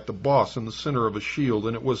sky like the boss in the center of a shield,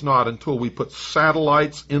 and it was not until we put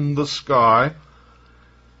satellites in the sky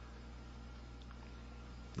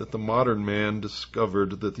that the modern man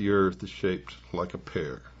discovered that the earth is shaped like a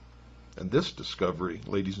pear. And this discovery,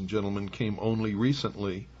 ladies and gentlemen, came only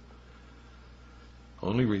recently.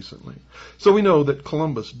 Only recently. So we know that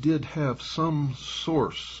Columbus did have some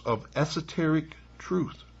source of esoteric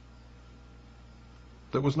truth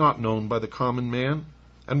that was not known by the common man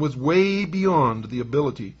and was way beyond the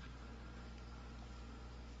ability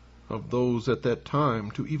of those at that time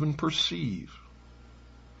to even perceive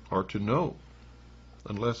or to know,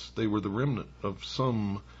 unless they were the remnant of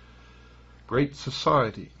some great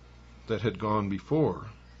society that had gone before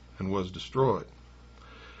and was destroyed.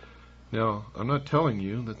 Now, I'm not telling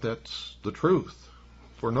you that that's the truth,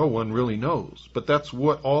 for no one really knows, but that's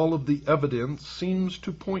what all of the evidence seems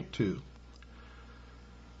to point to.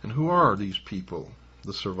 And who are these people,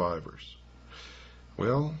 the survivors?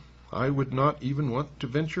 Well, I would not even want to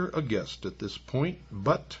venture a guess at this point,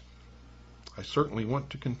 but I certainly want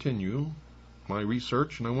to continue my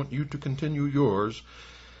research, and I want you to continue yours,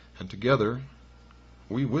 and together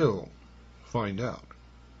we will find out.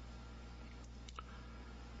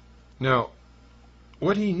 Now,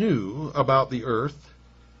 what he knew about the earth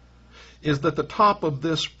is that the top of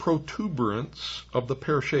this protuberance of the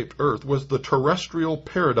pear-shaped earth was the terrestrial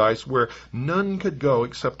paradise where none could go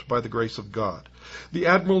except by the grace of God. The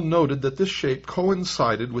admiral noted that this shape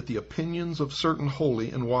coincided with the opinions of certain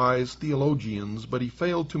holy and wise theologians, but he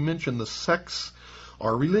failed to mention the sects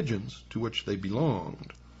or religions to which they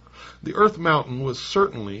belonged. The earth mountain was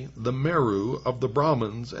certainly the Meru of the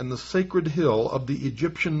Brahmins and the sacred hill of the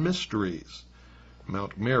Egyptian mysteries.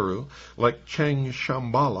 Mount Meru, like Chang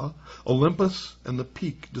Shambhala, Olympus, and the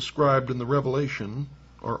peak described in the Revelation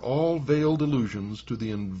are all veiled allusions to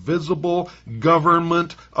the invisible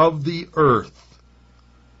government of the earth.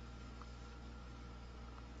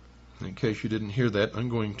 In case you didn't hear that, I'm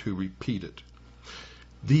going to repeat it.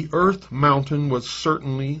 The earth mountain was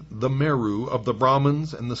certainly the Meru of the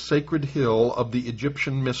Brahmins and the sacred hill of the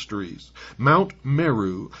Egyptian mysteries. Mount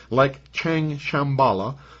Meru, like Chang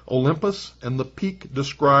Shambhala, Olympus, and the peak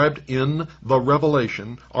described in the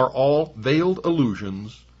Revelation are all veiled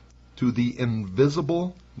allusions to the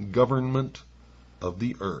invisible government of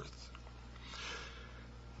the earth.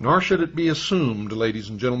 Nor should it be assumed, ladies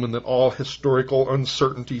and gentlemen, that all historical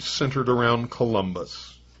uncertainty centered around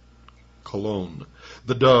Columbus. Cologne,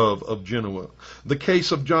 the dove of Genoa. The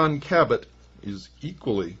case of John Cabot is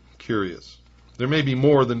equally curious. There may be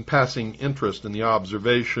more than passing interest in the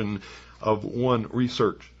observation of one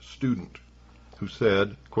research student who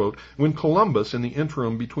said, quote, "When Columbus in the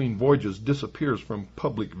interim between voyages disappears from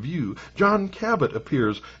public view, John Cabot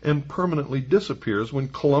appears and permanently disappears when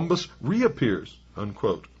Columbus reappears,"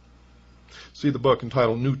 unquote. See the book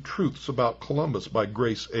entitled New Truths About Columbus by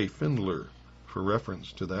Grace A. Findler for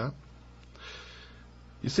reference to that.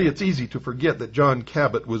 You see, it's easy to forget that John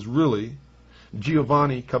Cabot was really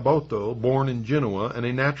Giovanni Caboto, born in Genoa and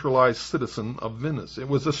a naturalized citizen of Venice. It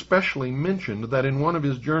was especially mentioned that in one of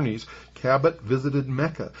his journeys, Cabot visited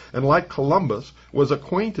Mecca, and like Columbus, was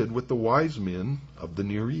acquainted with the wise men of the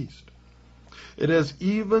Near East. It has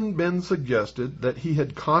even been suggested that he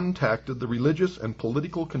had contacted the religious and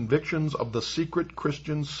political convictions of the secret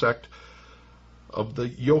Christian sect of the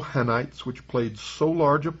Johannites, which played so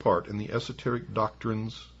large a part in the esoteric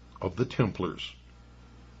doctrines of the Templars.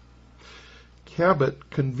 Cabot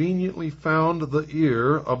conveniently found the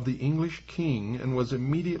ear of the English king and was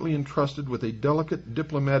immediately entrusted with a delicate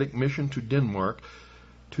diplomatic mission to Denmark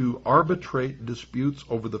to arbitrate disputes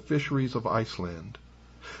over the fisheries of Iceland.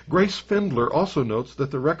 Grace Findler also notes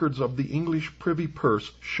that the records of the English privy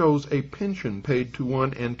purse shows a pension paid to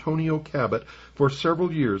one Antonio Cabot for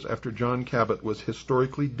several years after John Cabot was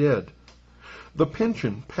historically dead. The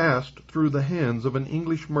pension passed through the hands of an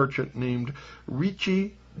English merchant named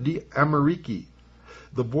Ricci di Americi.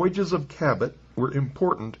 The voyages of Cabot were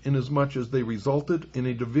important inasmuch as they resulted in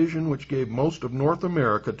a division which gave most of North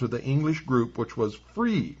America to the English group, which was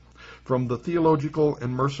free from the theological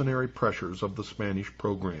and mercenary pressures of the Spanish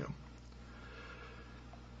program.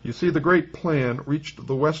 You see, the great plan reached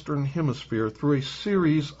the Western Hemisphere through a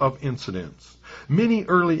series of incidents. Many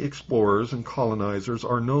early explorers and colonizers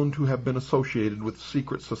are known to have been associated with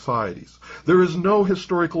secret societies. There is no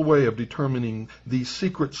historical way of determining the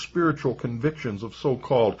secret spiritual convictions of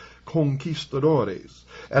so-called conquistadores,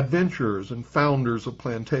 adventurers, and founders of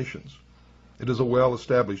plantations. It is a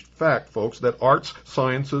well-established fact, folks, that arts,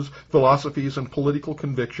 sciences, philosophies, and political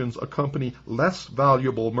convictions accompany less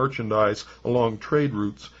valuable merchandise along trade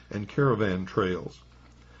routes and caravan trails.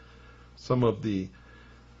 Some of the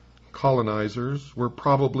colonizers were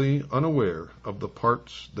probably unaware of the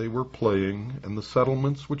parts they were playing, and the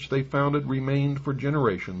settlements which they founded remained for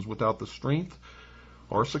generations without the strength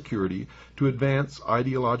or security to advance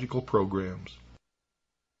ideological programs.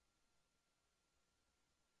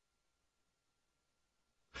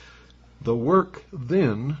 The work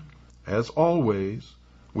then, as always,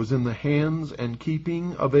 was in the hands and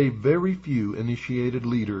keeping of a very few initiated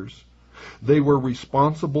leaders. They were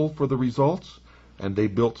responsible for the results, and they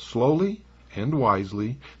built slowly and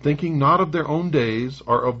wisely, thinking not of their own days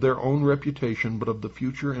or of their own reputation, but of the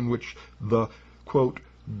future in which the, quote,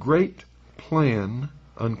 great plan,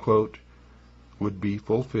 unquote, would be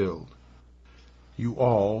fulfilled. You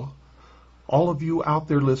all of you out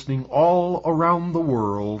there listening, all around the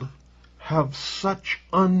world, have such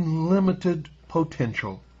unlimited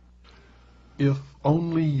potential. If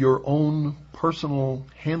only your own personal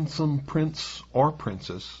handsome prince or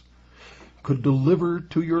princess could deliver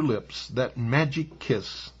to your lips that magic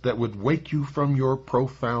kiss that would wake you from your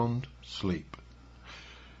profound sleep.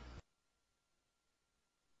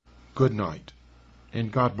 Good night,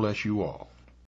 and God bless you all.